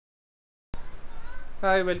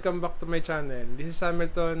Hi, welcome back to my channel. This is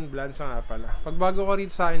hamiltonBlanza nga pala. Pag bago ko rito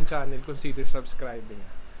sa akin channel, consider subscribing.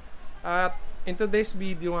 At in today's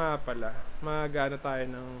video nga pala, mag-ano tayo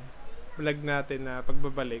ng vlog natin na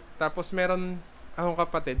pagbabalik. Tapos meron akong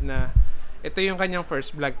kapatid na ito yung kanyang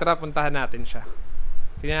first vlog. Tara, puntahan natin siya.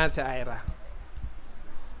 Tingnan natin si Ihrra.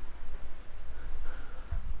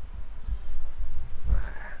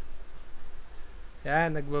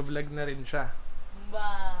 Yan, nagbablog na rin siya.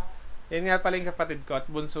 Wow. Yan nga pala yung kapatid ko at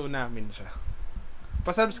bunso namin siya.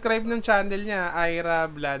 Pa-subscribe ng channel niya,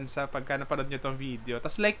 Ihrra pagka napanood nyo tong video.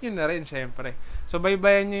 Tapos like nyo na rin, syempre. So,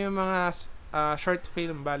 baybayan nyo yung mga short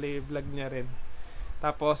film, bali, vlog niya rin.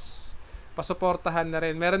 Tapos, pasuportahan na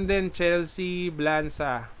rin. Meron din Chelsea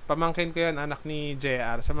Blanza. Pamangkin ko yun, anak ni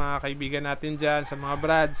JR. Sa mga kaibigan natin dyan, sa mga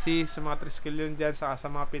Brad, sis, sa mga Triskelion dyan, sa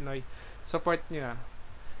mga Pinoy. Support nyo.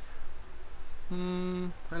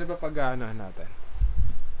 Ano ba pag-ano natin?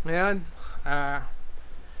 Ngayon,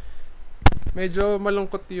 medyo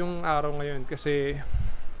malungkot yung araw ngayon kasi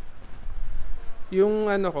yung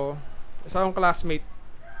ano ko, isa akong classmate,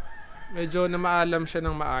 medyo namaalam siya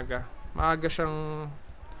ng maaga. Maaga siyang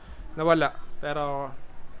nawala. Pero,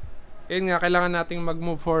 yun nga, kailangan nating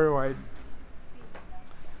mag-move forward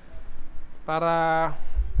para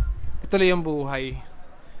ituloy yung buhay.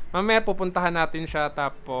 Mamaya pupuntahan natin siya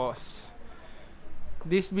tapos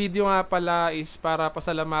this video nga pala is para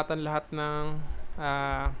pasalamatan lahat ng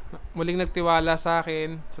muling nagtiwala sa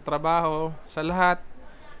akin, sa trabaho, sa lahat.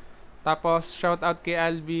 Tapos shoutout kay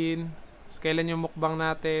Alvin, kailan yung mukbang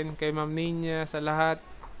natin, kay Ma'am Ninya, sa lahat.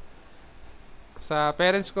 Sa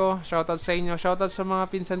parents ko, shoutout sa inyo. Shoutout sa mga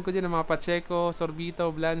pinsan ko dyan, mga Pacheco, Sorbito,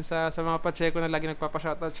 Blanza. Sa mga Pacheco na lagi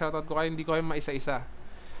nagpapa-shoutout, shoutout ko kayo, hindi ko kayo maisa-isa.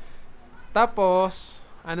 Tapos,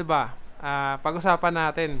 ano ba? Pag-usapan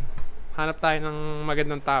natin. Hanap tayo ng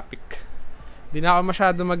magandang topic. Di na ako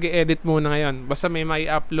masyado mag-i-edit muna ngayon. Basta may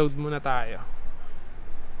upload muna tayo.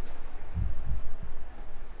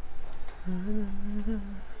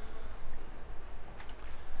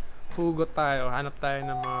 Hugot tayo. Hanap tayo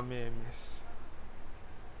ng mga memes.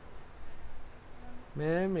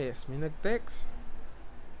 Memes. May nag-text.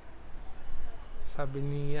 Sabi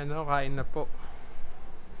ni kain na po.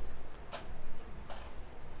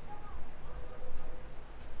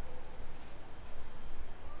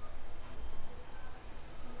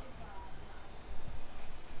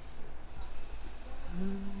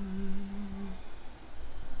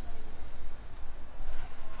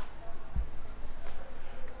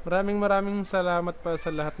 Maraming salamat pa sa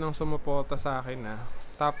lahat ng sumuporta sa akin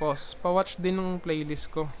Tapos, pa-watch din ng playlist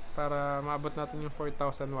ko para maabot natin yung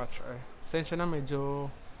 4,000 watch hour. Pasensya na, medyo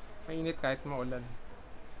mainit kahit maulan.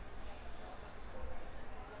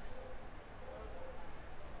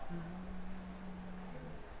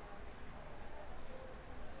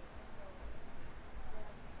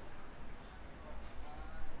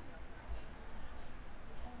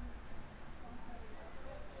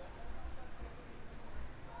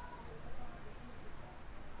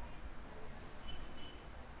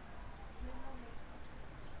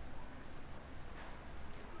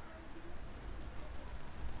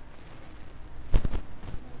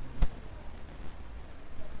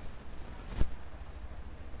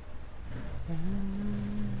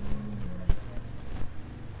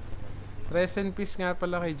 Rest in peace nga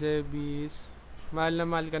pala kay Jebis. Mahal na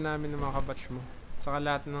mahal ka namin ng mga kabatch mo. Saka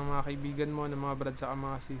lahat ng mga kaibigan mo, ng mga brad saka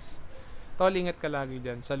mga sis. Tol, ingat ka lagi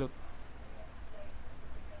dyan. Salute.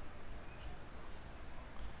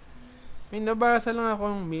 May nabasa lang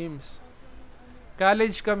akong memes.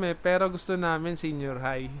 College kami pero gusto namin senior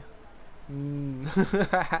high.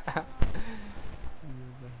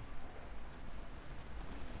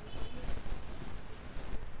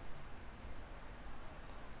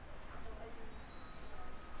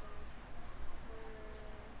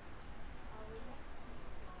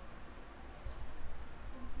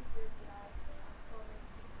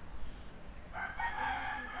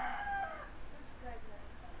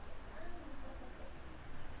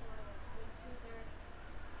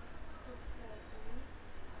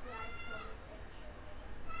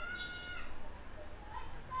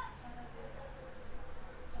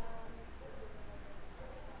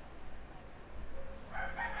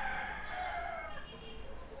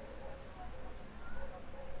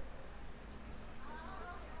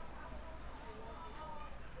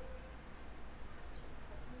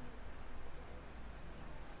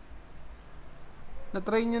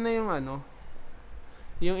 Na-try nyo na yung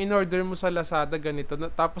yung in-order mo sa Lazada ganito,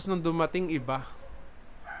 tapos nung dumating iba.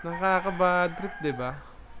 Nakaka-bad trip, 'di ba?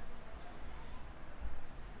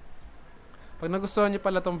 Pag nagustuhan nyo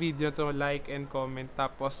pala tong video to, like and comment.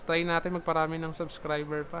 Tapos try natin magparami ng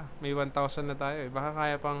subscriber pa. May 1,000 na tayo eh. Baka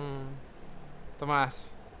kaya pang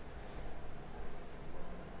tumaas.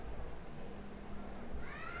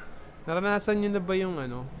 Naranasan nyo na ba yung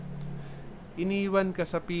ano, iniwan ka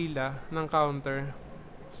sa pila ng counter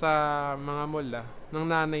sa mga mall ng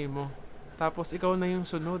nanay mo, tapos ikaw na yung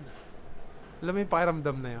sunod? Alam mo yung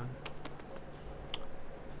pakiramdam na yun?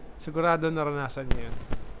 Sigurado naranasan nyo yun.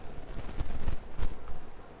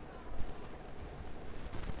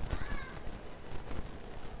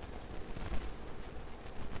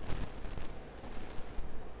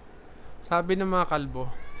 Sabi ng mga kalbo,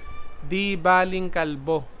 di baling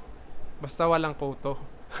kalbo, basta walang koto.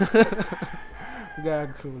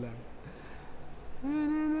 Gago lang.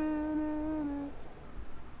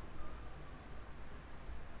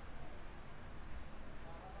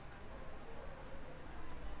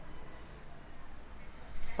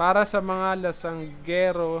 Para sa mga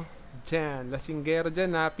lasinggero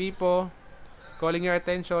dyan ha, Pipo, calling your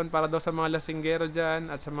attention para daw sa mga lasinggero dyan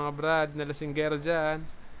at sa mga brad na lasinggero dyan.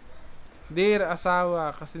 Dear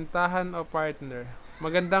asawa, kasintahan o partner,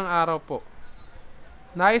 magandang araw po.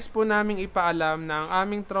 Nais po naming ipaalam na ang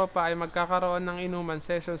aming tropa ay magkakaroon ng inuman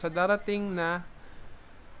session sa darating na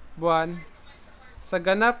buwan sa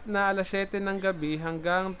ganap na alas 7 ng gabi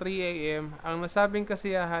hanggang 3 AM. Ang nasabing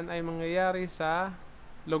kasiyahan ay mangyayari sa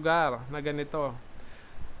lugar na ganito.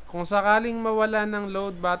 Kung sakaling mawala ng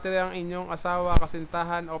load battery ang inyong asawa,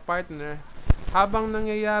 kasintahan o partner habang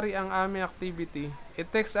nangyayari ang aming activity,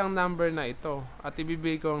 i-text ang number na ito at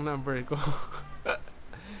ibibigay ko ang number ko.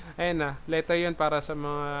 Ayan na, letter yun para sa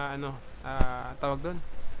mga tawag doon,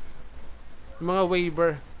 mga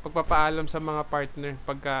waiver, pagpapaalam sa mga partner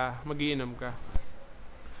pagka magiinom ka.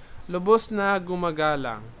 Lubos na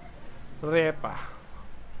gumagalang, Repa.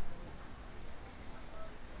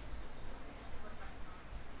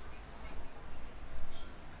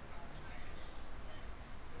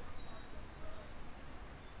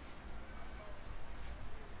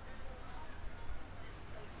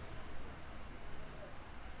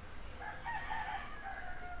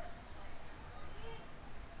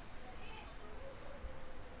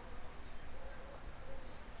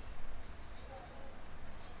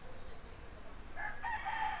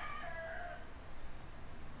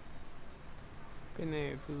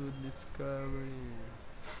 Pinay food discovery.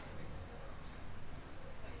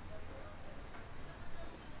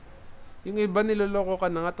 Yung iba niloloko ka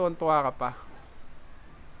na nga, tuwan-tuwa ka pa.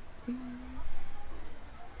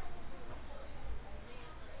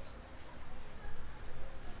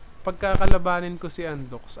 Pagkakalabanin ko si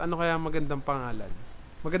Andox, ano kaya magandang pangalan?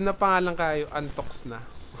 Magandang pangalan kayo, Antox na.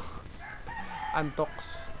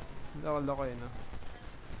 Antox. Loko yun, no?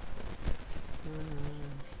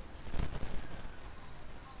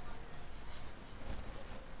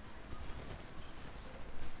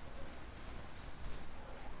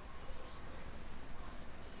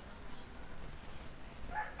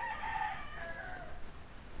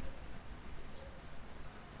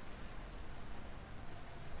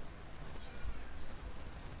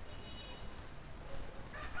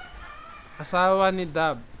 Asawa ni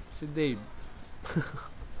Dab, si Dave.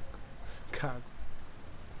 God.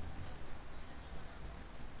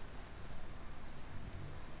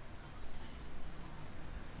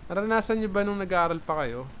 Naranasan niyo ba nung nag-aaral pa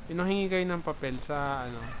kayo, hingi kayo ng papel sa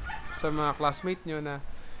sa mga classmate niyo na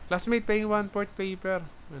classmate paying 1/4 paper,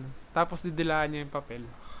 tapos didilaan niyo yung papel.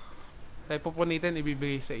 Tayo pupunitin,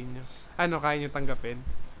 ibibigay sa inyo. Kaya niyo tanggapin?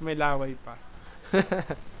 May laway pa.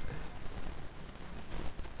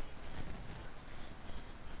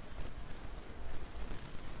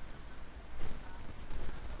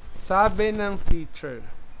 Sabi ng teacher,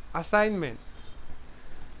 assignment,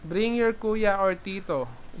 bring your kuya or tito,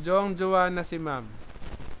 jowa na si ma'am.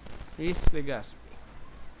 Miss Legaspi.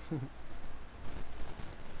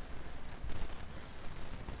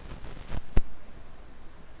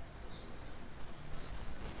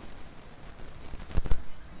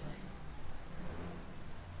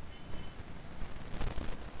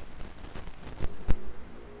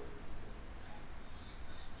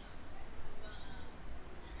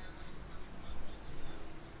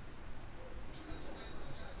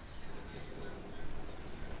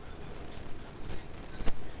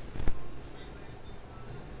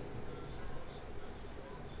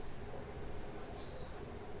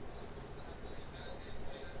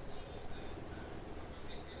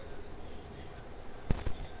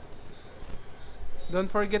 Don't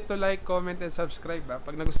forget to like, comment, and subscribe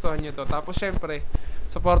pag nagustuhan nyo to. Tapos syempre,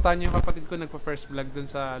 supportahan nyo yung kapatid ko nagpa-first vlog dun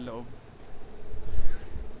sa loob.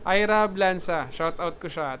 Ihrra Blanza, shoutout ko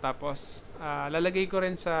siya. Tapos lalagay ko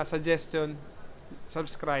rin sa suggestion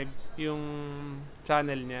subscribe yung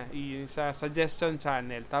channel niya, yung sa suggestion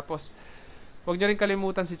channel. Tapos, huwag nyo rin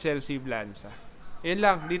kalimutan si Chelsea Blanza. Yun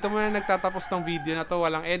lang, dito muna nagtatapos ng video na to.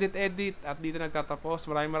 Walang edit at dito nagtatapos.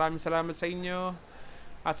 Maraming salamat sa inyo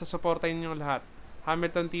at sa suporta ninyong lahat.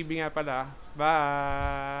 Hamilton TV nga pala.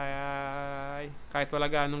 Bye! Kahit wala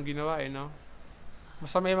ganong ginawa no?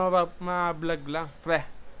 Basta may ma-vlog lang. Pre.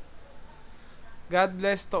 God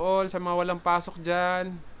bless to all sa mga walang pasok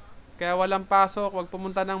dyan. Kaya walang pasok, wag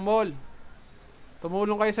pumunta ng mall.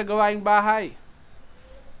 Tumulong kayo sa gawaing bahay.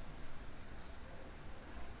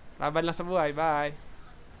 Laban lang sa buhay. Bye!